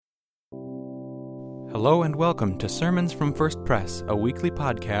Hello and welcome to Sermons from First Pres, a weekly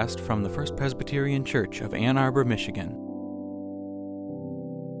podcast from the First Presbyterian Church of Ann Arbor, Michigan.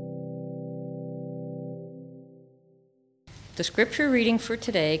 The scripture reading for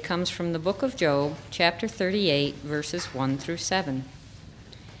today comes from the book of Job, chapter 38, verses 1 through 7.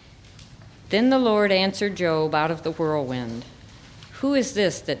 Then the Lord answered Job out of the whirlwind, "Who is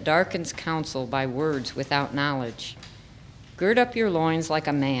this that darkens counsel by words without knowledge? Gird up your loins like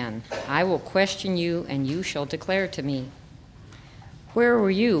a man. I will question you, and you shall declare to me. Where were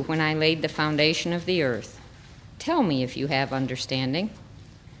you when I laid the foundation of the earth? Tell me if you have understanding.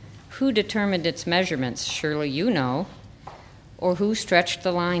 Who determined its measurements? Surely you know. Or who stretched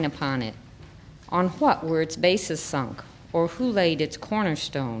the line upon it? On what were its bases sunk? Or who laid its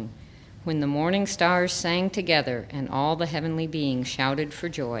cornerstone? When the morning stars sang together, and all the heavenly beings shouted for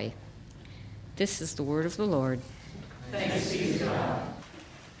joy." This is the word of the Lord. Thanks be to God.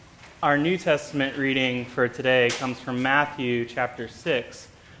 Our New Testament reading for today comes from Matthew chapter 6,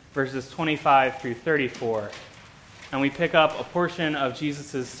 verses 25 through 34. And we pick up a portion of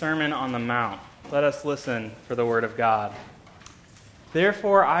Jesus' Sermon on the Mount. Let us listen for the word of God.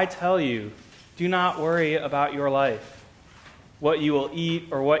 "Therefore I tell you, do not worry about your life, what you will eat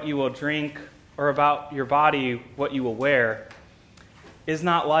or what you will drink, or about your body, what you will wear. Is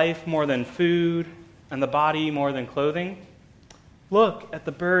not life more than food, and the body more than clothing? Look at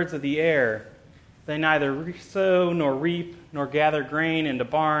the birds of the air. They neither sow nor reap nor gather grain into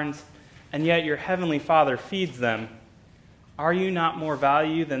barns, and yet your heavenly Father feeds them. Are you not more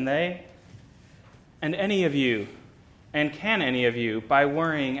value than they? And can any of you, by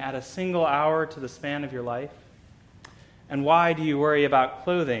worrying, add a single hour to the span of your life? And why do you worry about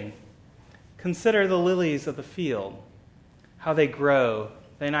clothing? Consider the lilies of the field, how they grow.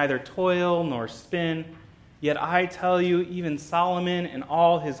 They neither toil nor spin. Yet I tell you, even Solomon in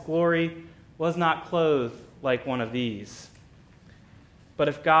all his glory was not clothed like one of these. But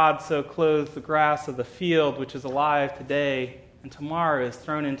if God so clothes the grass of the field, which is alive today and tomorrow is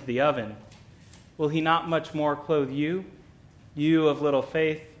thrown into the oven, will he not much more clothe you, you of little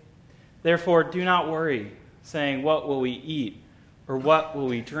faith? Therefore do not worry, saying, what will we eat, or what will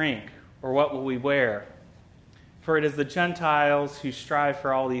we drink, or what will we wear? For it is the Gentiles who strive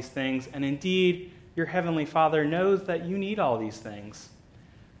for all these things, and indeed your heavenly Father knows that you need all these things.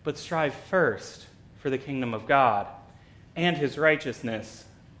 But strive first for the kingdom of God and his righteousness,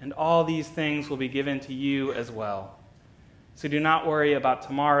 and all these things will be given to you as well. So do not worry about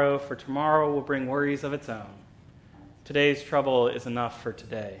tomorrow, for tomorrow will bring worries of its own. Today's trouble is enough for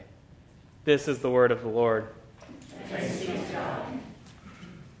today." This is the word of the Lord. Thanks be to God.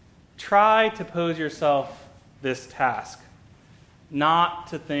 Try to pose yourself this task, not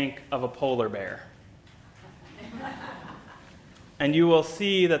to think of a polar bear. And you will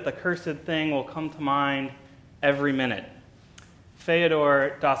see that the cursed thing will come to mind every minute.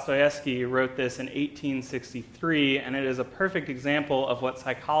 Fyodor Dostoevsky wrote this in 1863, and it is a perfect example of what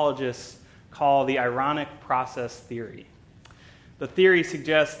psychologists call the ironic process theory. The theory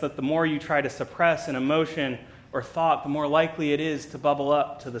suggests that the more you try to suppress an emotion or thought, the more likely it is to bubble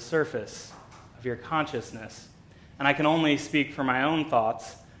up to the surface of your consciousness. And I can only speak for my own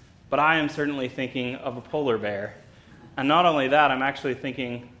thoughts, but I am certainly thinking of a polar bear. And not only that, I'm actually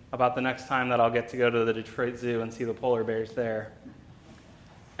thinking about the next time that I'll get to go to the Detroit Zoo and see the polar bears there.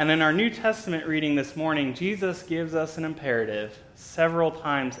 And in our New Testament reading this morning, Jesus gives us an imperative several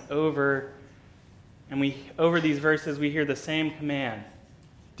times over, and over these verses we hear the same command: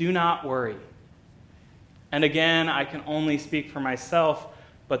 do not worry. And again, I can only speak for myself,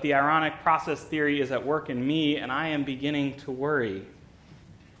 but the ironic process theory is at work in me, and I am beginning to worry.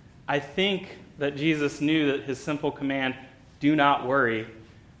 I think that Jesus knew that his simple command, do not worry,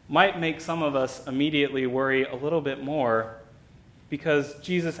 might make some of us immediately worry a little bit more, because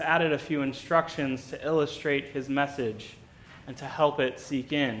Jesus added a few instructions to illustrate his message and to help it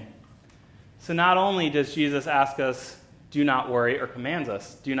sink in. So not only does Jesus ask us, do not worry, or commands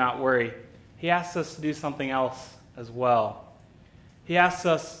us, do not worry, he asks us to do something else as well. He asks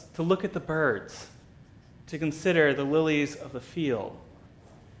us to look at the birds, to consider the lilies of the field.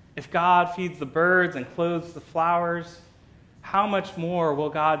 If God feeds the birds and clothes the flowers, how much more will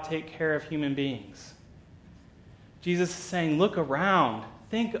God take care of human beings? Jesus is saying, look around.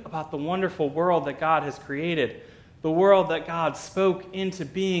 Think about the wonderful world that God has created, the world that God spoke into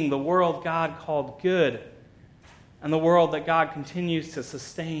being, the world God called good, and the world that God continues to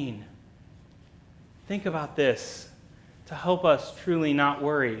sustain. Think about this to help us truly not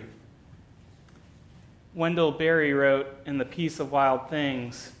worry. Wendell Berry wrote in The Peace of Wild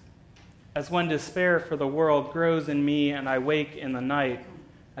Things, "As when despair for the world grows in me and I wake in the night,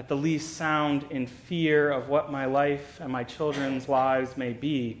 at the least sound in fear of what my life and my children's lives may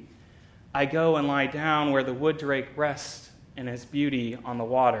be, I go and lie down where the wood drake rests in his beauty on the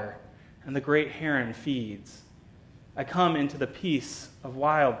water, and the great heron feeds. I come into the peace of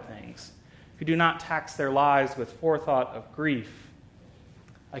wild things, who do not tax their lives with forethought of grief.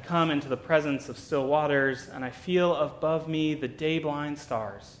 I come into the presence of still waters, and I feel above me the day-blind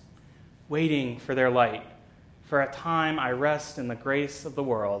stars, waiting for their light. For a time I rest in the grace of the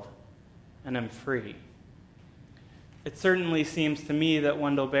world and am free. It certainly seems to me that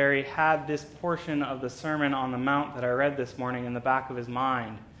Wendell Berry had this portion of the Sermon on the Mount that I read this morning in the back of his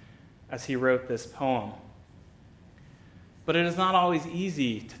mind as he wrote this poem. But it is not always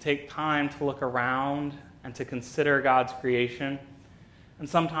easy to take time to look around and to consider God's creation. And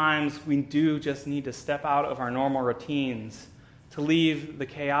sometimes we do just need to step out of our normal routines, to leave the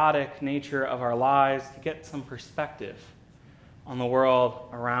chaotic nature of our lives to get some perspective on the world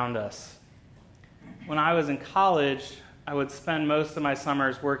around us. When I was in college, I would spend most of my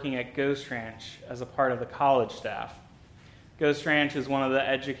summers working at Ghost Ranch as a part of the college staff. Ghost Ranch is one of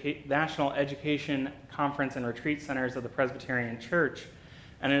the National Education Conference and Retreat Centers of the Presbyterian Church,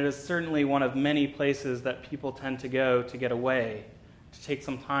 and it is certainly one of many places that people tend to go to get away, to take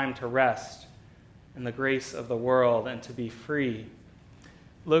some time to rest in the grace of the world and to be free.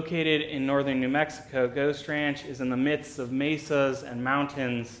 Located in northern New Mexico, Ghost Ranch is in the midst of mesas and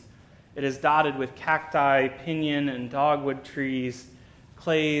mountains. It is dotted with cacti, pinyon, and dogwood trees,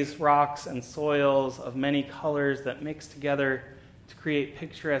 clays, rocks, and soils of many colors that mix together to create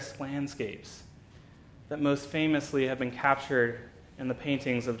picturesque landscapes that most famously have been captured in the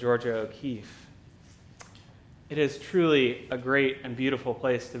paintings of Georgia O'Keeffe. It is truly a great and beautiful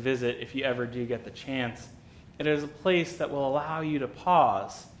place to visit if you ever do get the chance. It is a place that will allow you to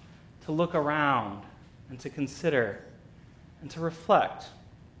pause, to look around, and to consider, and to reflect.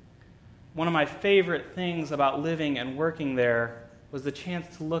 One of my favorite things about living and working there was the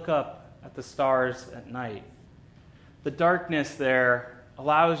chance to look up at the stars at night. The darkness there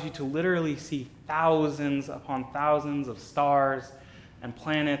allows you to literally see thousands upon thousands of stars and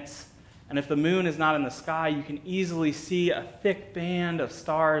planets. And if the moon is not in the sky, you can easily see a thick band of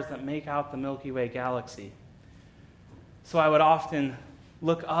stars that make out the Milky Way galaxy. So I would often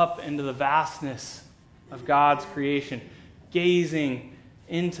look up into the vastness of God's creation, gazing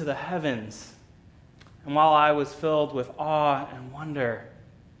into the heavens. And while I was filled with awe and wonder,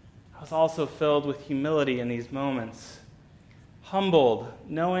 I was also filled with humility in these moments. Humbled,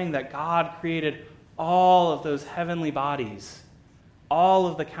 knowing that God created all of those heavenly bodies, all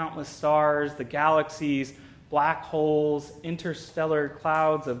of the countless stars, the galaxies, black holes, interstellar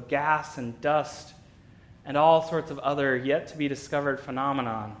clouds of gas and dust, and all sorts of other yet-to-be-discovered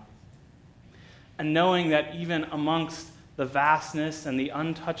phenomenon. And knowing that even amongst the vastness and the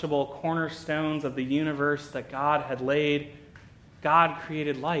untouchable cornerstones of the universe that God had laid, God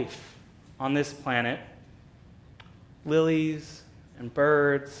created life on this planet, lilies and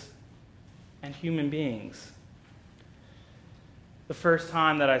birds and human beings. The first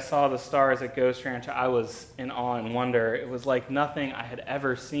time that I saw the stars at Ghost Ranch, I was in awe and wonder. It was like nothing I had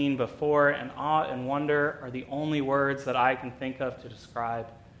ever seen before, and awe and wonder are the only words that I can think of to describe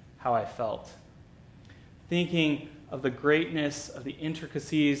how I felt. Thinking of the greatness of the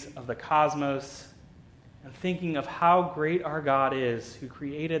intricacies of the cosmos, and thinking of how great our God is who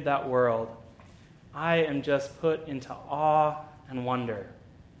created that world, I am just put into awe and wonder.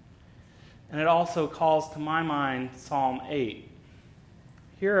 And it also calls to my mind Psalm 8.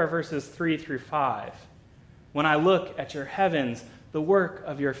 Here are verses 3 through 5. When I look at your heavens, the work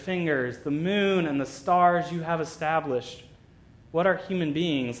of your fingers, the moon and the stars you have established, what are human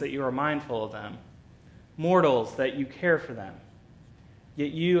beings that you are mindful of them? Mortals that you care for them. Yet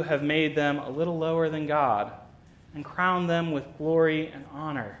you have made them a little lower than God and crowned them with glory and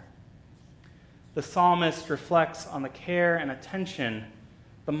honor. The psalmist reflects on the care and attention,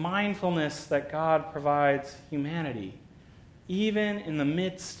 the mindfulness that God provides humanity, even in the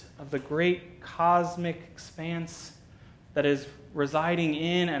midst of the great cosmic expanse that is residing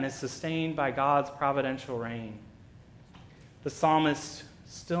in and is sustained by God's providential reign. The psalmist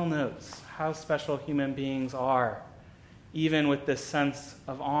still notes how special human beings are, even with this sense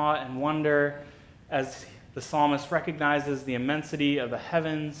of awe and wonder, as the psalmist recognizes the immensity of the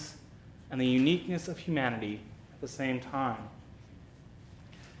heavens and the uniqueness of humanity at the same time.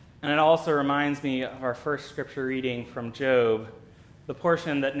 And it also reminds me of our first scripture reading from Job. The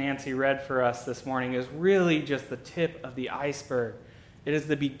portion that Nancy read for us this morning is really just the tip of the iceberg. It is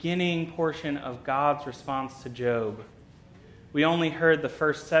the beginning portion of God's response to Job. We only heard the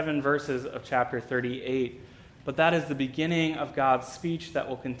first 7 verses of chapter 38, But that is the beginning of God's speech that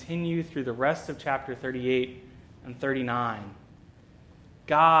will continue through the rest of chapter 38 and 39.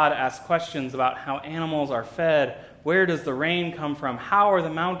 God asks questions about how animals are fed. Where does the rain come from? How are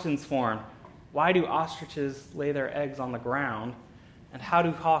the mountains formed? Why do ostriches lay their eggs on the ground? And how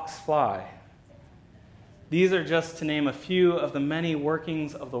do hawks fly? These are just to name a few of the many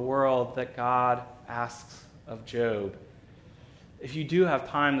workings of the world that God asks of Job. If you do have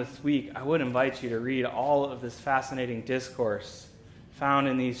time this week, I would invite you to read all of this fascinating discourse found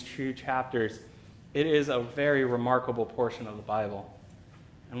in these two chapters. It is a very remarkable portion of the Bible,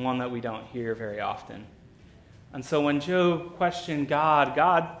 and one that we don't hear very often. And so when Job questioned God,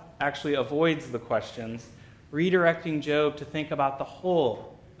 God actually avoids the questions, redirecting Job to think about the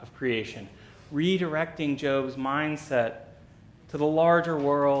whole of creation, redirecting Job's mindset to the larger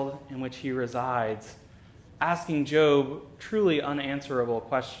world in which he resides, asking Job truly unanswerable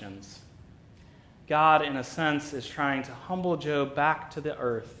questions. God, in a sense, is trying to humble Job back to the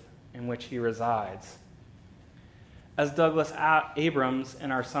earth in which he resides. As Douglas Abrams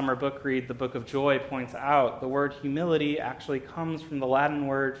in our summer book read, The Book of Joy, points out, the word humility actually comes from the Latin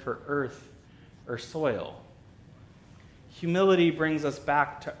word for earth or soil. Humility brings us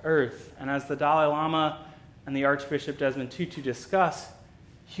back to earth, and as the Dalai Lama and the Archbishop Desmond Tutu discuss,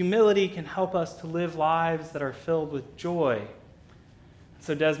 humility can help us to live lives that are filled with joy.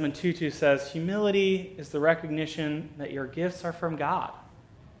 So Desmond Tutu says, humility is the recognition that your gifts are from God,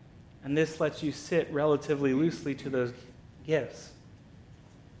 and this lets you sit relatively loosely to those gifts.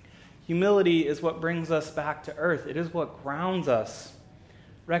 Humility is what brings us back to earth. It is what grounds us,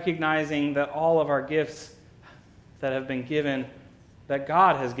 recognizing that all of our gifts that have been given, that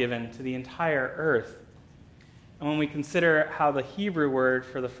God has given to the entire earth. And when we consider how the Hebrew word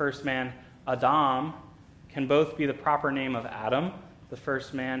for the first man, Adam, can both be the proper name of Adam, the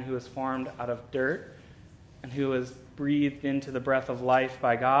first man who was formed out of dirt and who was breathed into the breath of life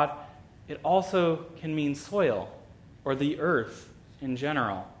by God, it also can mean soil or the earth in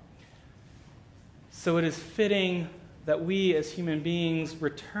general. So it is fitting that we as human beings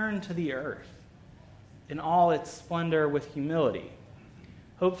return to the earth in all its splendor with humility,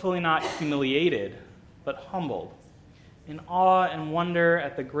 hopefully not humiliated, but humbled, in awe and wonder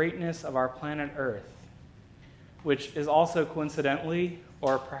at the greatness of our planet Earth, which is also coincidentally,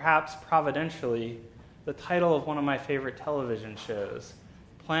 or perhaps providentially, the title of one of my favorite television shows,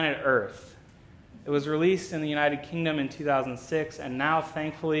 Planet Earth. It was released in the United Kingdom in 2006, and now,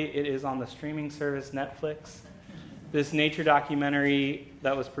 thankfully, it is on the streaming service Netflix. This nature documentary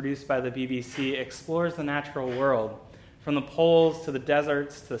that was produced by the BBC explores the natural world, from the poles to the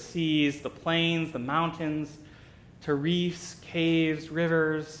deserts, to the seas, the plains, the mountains, to reefs, caves,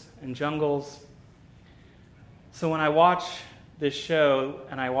 rivers, and jungles. So when I watch this show,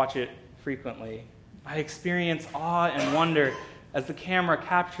 and I watch it frequently, I experience awe and wonder as the camera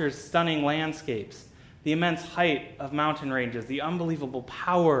captures stunning landscapes, the immense height of mountain ranges, the unbelievable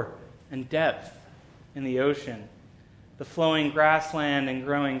power and depth in the ocean, the flowing grassland and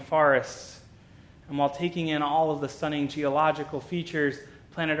growing forests. And while taking in all of the stunning geological features,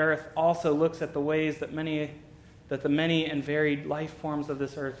 planet Earth also looks at the ways that the many and varied life forms of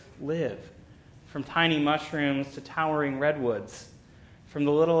this earth live, from tiny mushrooms to towering redwoods, from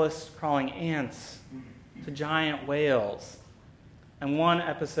the littlest crawling ants to giant whales. And one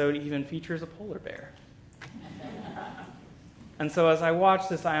episode even features a polar bear. And so as I watch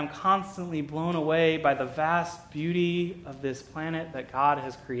this, I am constantly blown away by the vast beauty of this planet that God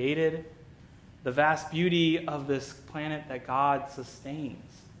has created, the vast beauty of this planet that God sustains.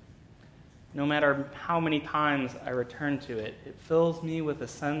 No matter how many times I return to it, it fills me with a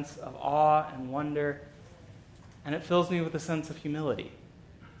sense of awe and wonder, and it fills me with a sense of humility.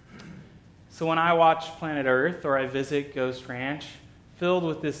 So when I watch Planet Earth or I visit Ghost Ranch, filled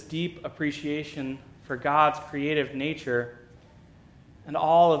with this deep appreciation for God's creative nature and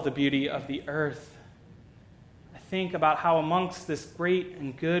all of the beauty of the earth, I think about how amongst this great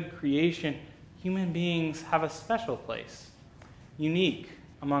and good creation, human beings have a special place, unique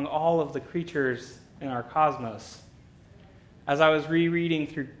among all of the creatures in our cosmos. As I was rereading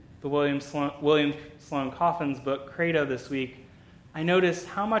through the William Sloane Coffin's book, Credo, this week, I noticed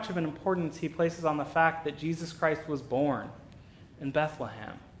how much of an importance he places on the fact that Jesus Christ was born in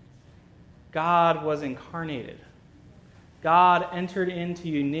Bethlehem. God was incarnated. God entered into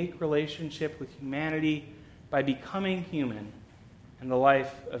a unique relationship with humanity by becoming human in the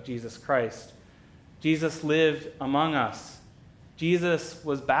life of Jesus Christ. Jesus lived among us. Jesus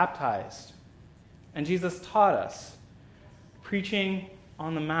was baptized. And Jesus taught us, preaching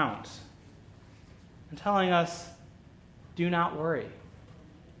on the Mount and telling us, do not worry.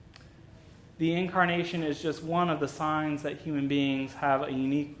 The incarnation is just one of the signs that human beings have a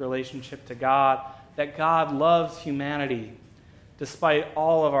unique relationship to God, that God loves humanity despite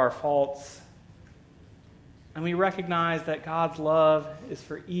all of our faults. And we recognize that God's love is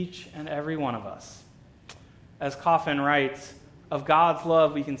for each and every one of us. As Coffin writes, of God's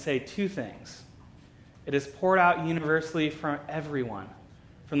love we can say two things. It is poured out universally for everyone,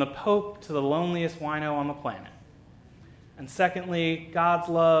 from the Pope to the loneliest wino on the planet. And secondly, God's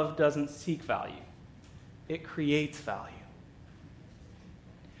love doesn't seek value. It creates value.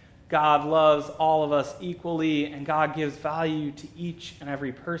 God loves all of us equally, and God gives value to each and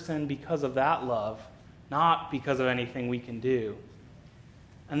every person because of that love, not because of anything we can do.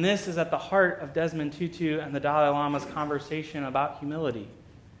 And this is at the heart of Desmond Tutu and the Dalai Lama's conversation about humility.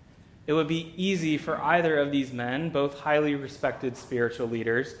 It would be easy for either of these men, both highly respected spiritual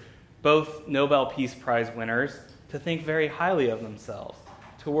leaders, both Nobel Peace Prize winners, to think very highly of themselves,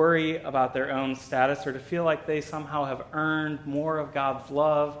 to worry about their own status, or to feel like they somehow have earned more of God's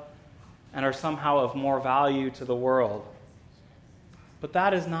love and are somehow of more value to the world. But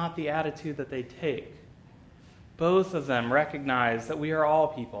that is not the attitude that they take. Both of them recognize that we are all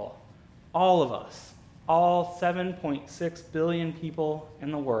people, all of us, all 7.6 billion people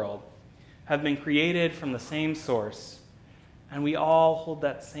in the world, have been created from the same source, and we all hold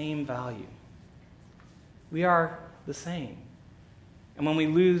that same value. We are the same. And when we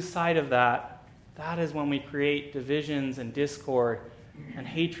lose sight of that, that is when we create divisions and discord and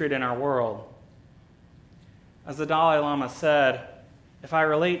hatred in our world. As the Dalai Lama said, if I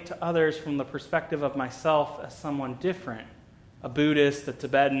relate to others from the perspective of myself as someone different, a Buddhist, a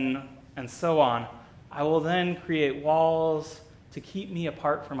Tibetan, and so on, I will then create walls to keep me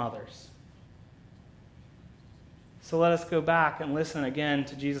apart from others. So let us go back and listen again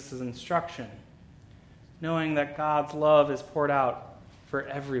to Jesus' instruction, knowing that God's love is poured out for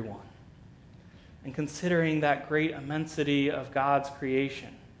everyone, and considering that great immensity of God's creation.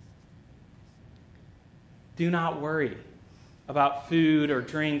 Do not worry about food or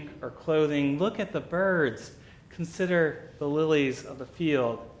drink or clothing. Look at the birds. Consider the lilies of the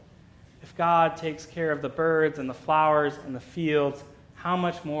field. If God takes care of the birds and the flowers in the fields, how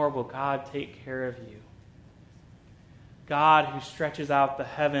much more will God take care of you? God, who stretches out the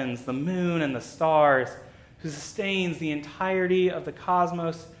heavens, the moon and the stars, who sustains the entirety of the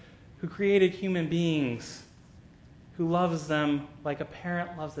cosmos, who created human beings, who loves them like a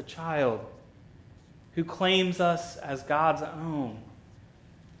parent loves a child, who claims us as God's own.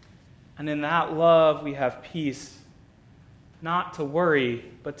 And in that love we have peace, not to worry,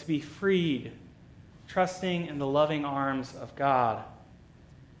 but to be freed, trusting in the loving arms of God.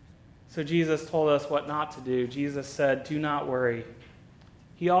 So Jesus told us what not to do. Jesus said, do not worry.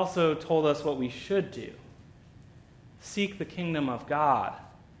 He also told us what we should do. Seek the kingdom of God.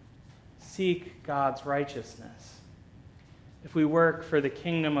 Seek God's righteousness. If we work for the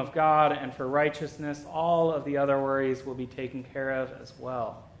kingdom of God and for righteousness, all of the other worries will be taken care of as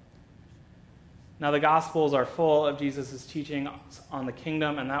well. Now, the Gospels are full of Jesus' teaching on the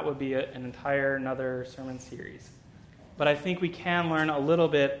kingdom, and that would be an entire another sermon series. But I think we can learn a little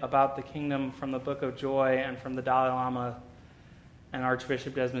bit about the kingdom from the Book of Joy and from the Dalai Lama and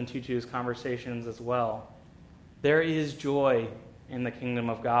Archbishop Desmond Tutu's conversations as well. There is joy in the kingdom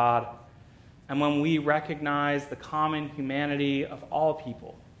of God. And when we recognize the common humanity of all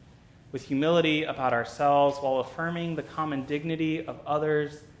people, with humility about ourselves while affirming the common dignity of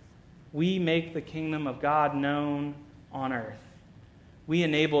others, we make the kingdom of God known on earth. We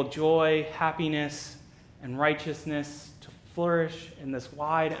enable joy, happiness, and righteousness to flourish in this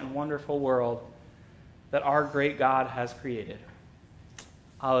wide and wonderful world that our great God has created.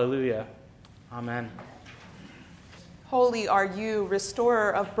 Alleluia. Amen. Holy are you,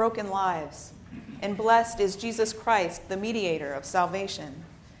 restorer of broken lives, and blessed is Jesus Christ, the mediator of salvation.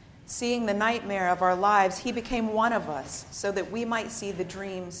 Seeing the nightmare of our lives, he became one of us so that we might see the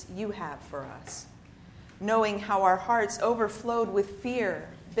dreams you have for us. Knowing how our hearts overflowed with fear,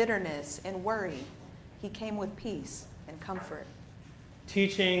 bitterness, and worry, he came with peace and comfort.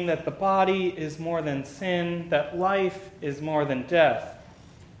 Teaching that the body is more than sin, that life is more than death,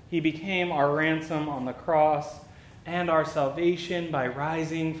 he became our ransom on the cross and our salvation by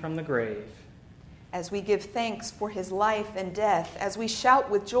rising from the grave. As we give thanks for his life and death, as we shout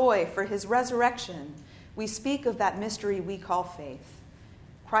with joy for his resurrection, we speak of that mystery we call faith.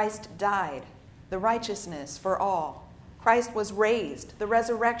 Christ died, the righteousness for all. Christ was raised, the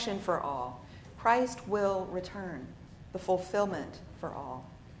resurrection for all. Christ will return, the fulfillment for all.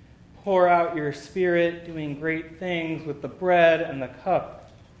 Pour out your Spirit, doing great things with the bread and the cup.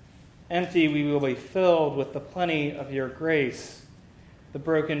 Empty, we will be filled with the plenty of your grace. the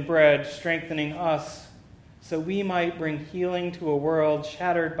broken bread strengthening us so we might bring healing to a world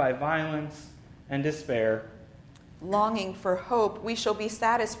shattered by violence and despair. Longing for hope, we shall be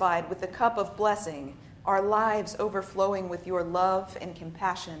satisfied with the cup of blessing, our lives overflowing with your love and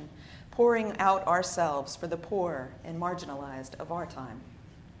compassion, pouring out ourselves for the poor and marginalized of our time.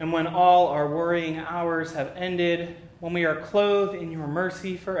 And when all our worrying hours have ended, when we are clothed in your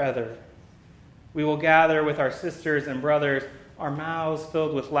mercy forever, we will gather with our sisters and brothers, our mouths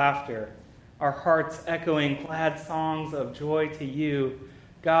filled with laughter, our hearts echoing glad songs of joy to you,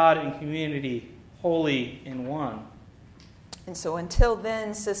 God in community, holy in one. And so until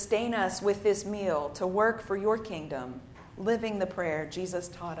then, sustain us with this meal to work for your kingdom, living the prayer Jesus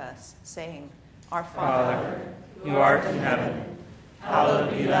taught us, saying, Our Father, who art in heaven,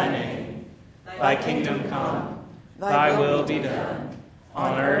 hallowed be thy name. Thy kingdom come, thy will be done,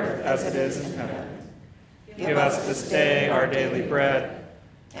 on earth as it is in heaven. Give us this day our daily bread,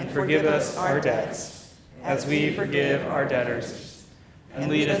 and forgive us our debts, as we forgive our debtors. And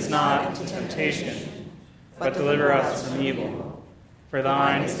lead us not into temptation, but deliver us from evil. For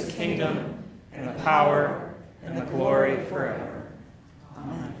thine is the kingdom, and the power, and the glory forever.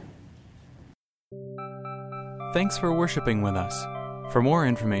 Amen. Thanks for worshiping with us. For more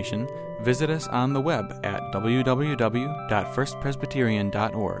information, visit us on the web at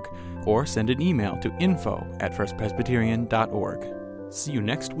www.firstpresbyterian.org or send an email to info@firstpresbyterian.org. See you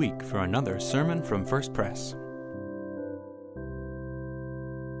next week for another sermon from First Pres.